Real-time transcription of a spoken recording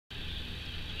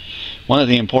One of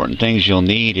the important things you'll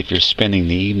need if you're spending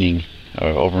the evening or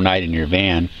overnight in your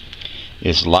van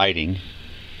is lighting.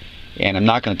 And I'm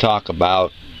not going to talk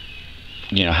about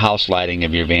house lighting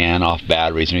of your van off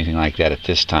batteries or anything like that at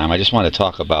this time. I just want to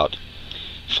talk about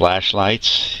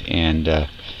flashlights and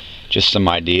just some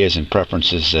ideas and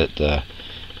preferences that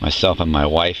myself and my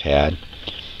wife had.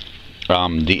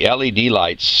 The LED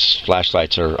lights,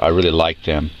 flashlights, I really like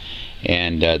them.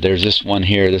 And there's this one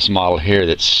here, this model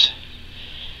here,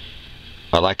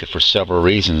 I like it for several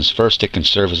reasons. First, it can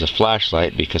serve as a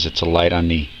flashlight because it's a light on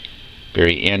the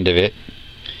very end of it.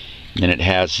 And then it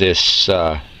has this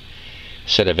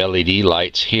set of LED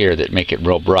lights here that make it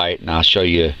real bright, and I'll show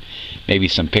you maybe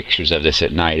some pictures of this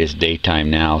at night. It's daytime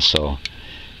now,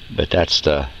 but that's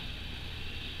the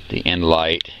end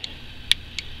light,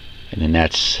 and then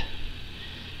that's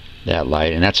that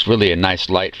light, and that's really a nice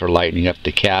light for lighting up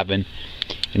the cabin.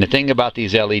 And the thing about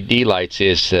these LED lights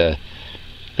is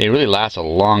they really last a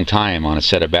long time on a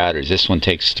set of batteries. This one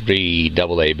takes 3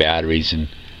 AA batteries, and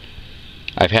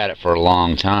I've had it for a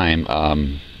long time, a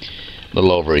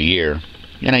little over a year,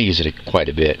 and I use it quite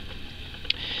a bit.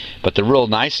 But the real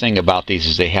nice thing about these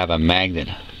is they have a magnet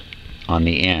on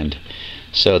the end,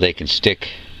 so they can stick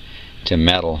to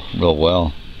metal real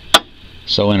well.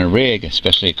 So in a rig,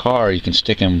 especially a car, you can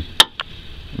stick them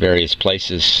various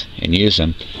places and use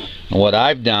them. And what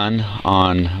I've done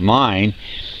on mine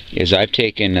is I've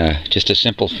taken just a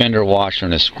simple fender washer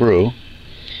and a screw,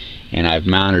 and I've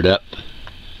mounted up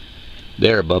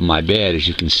there above my bed, as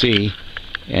you can see,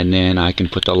 and then I can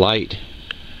put the light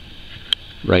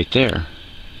right there.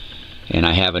 And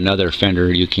I have another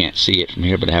fender, you can't see it from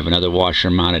here, but I have another washer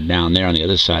mounted down there on the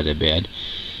other side of the bed.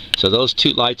 So those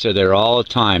 2 lights are there all the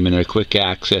time, and they're quick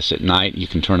access at night. You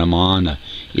can turn them on,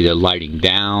 either lighting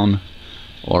down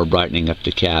or brightening up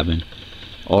the cabin.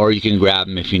 Or you can grab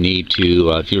them if you need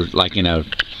to, if you're like in a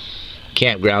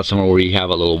campground somewhere where you have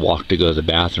a little walk to go to the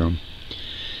bathroom.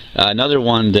 Another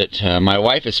one that my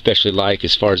wife especially likes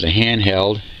as far as a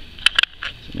handheld,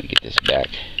 let me get this back,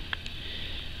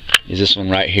 is this one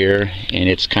right here, and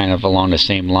it's kind of along the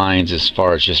same lines as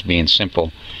far as just being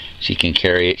simple. She can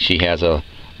carry it. She has a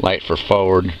light for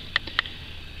forward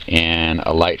and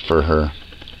a light for her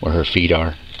where her feet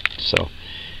are. So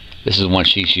this is one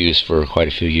she's used for quite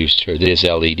a few years too. It is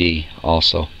LED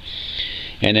also.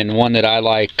 And then one that I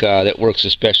like that works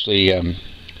especially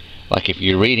like if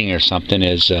you're reading or something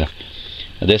is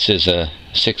this is a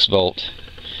 6-volt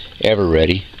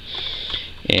ever-ready,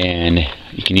 and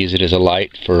you can use it as a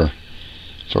light for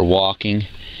walking.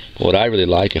 But what I really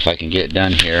like, if I can get it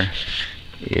done here,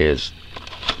 is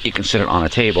you can set it on a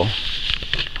table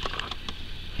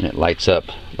and it lights up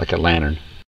like a lantern.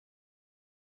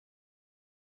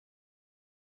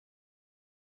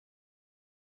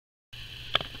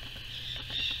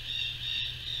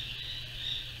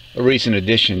 A recent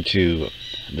addition to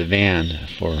the van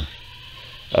for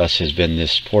us has been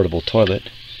this portable toilet.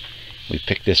 We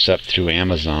picked this up through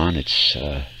Amazon. It's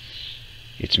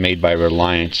made by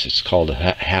Reliance. It's called a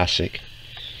Hassock,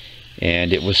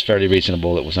 and it was fairly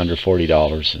reasonable. It was under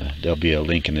 $40. There'll be a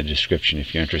link in the description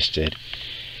if you're interested.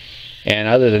 And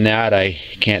other than that, I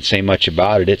can't say much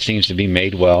about it. It seems to be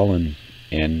made well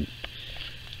and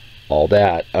all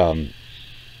that.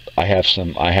 I have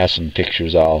some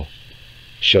pictures I'll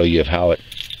show you of how it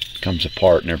comes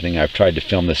apart and everything. I've tried to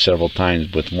film this several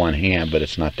times with one hand, but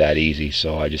it's not that easy,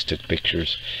 so I just took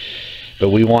pictures. But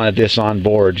we wanted this on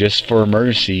board just for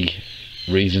emergency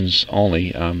reasons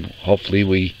only. Hopefully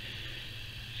we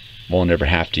won't ever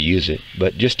have to use it,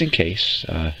 but just in case,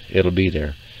 it'll be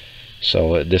there.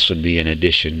 So this would be an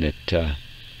addition that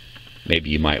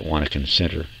maybe you might want to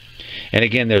consider. And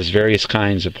again, there's various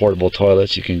kinds of portable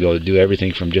toilets. You can go do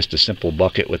everything from just a simple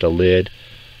bucket with a lid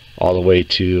all the way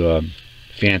to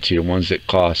fancier ones that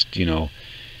cost,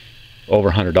 over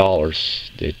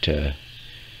 $100.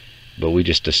 But we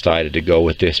just decided to go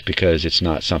with this because it's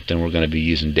not something we're going to be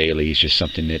using daily. It's just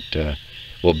something that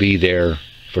will be there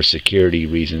for security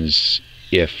reasons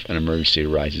if an emergency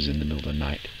arises in the middle of the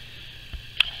night.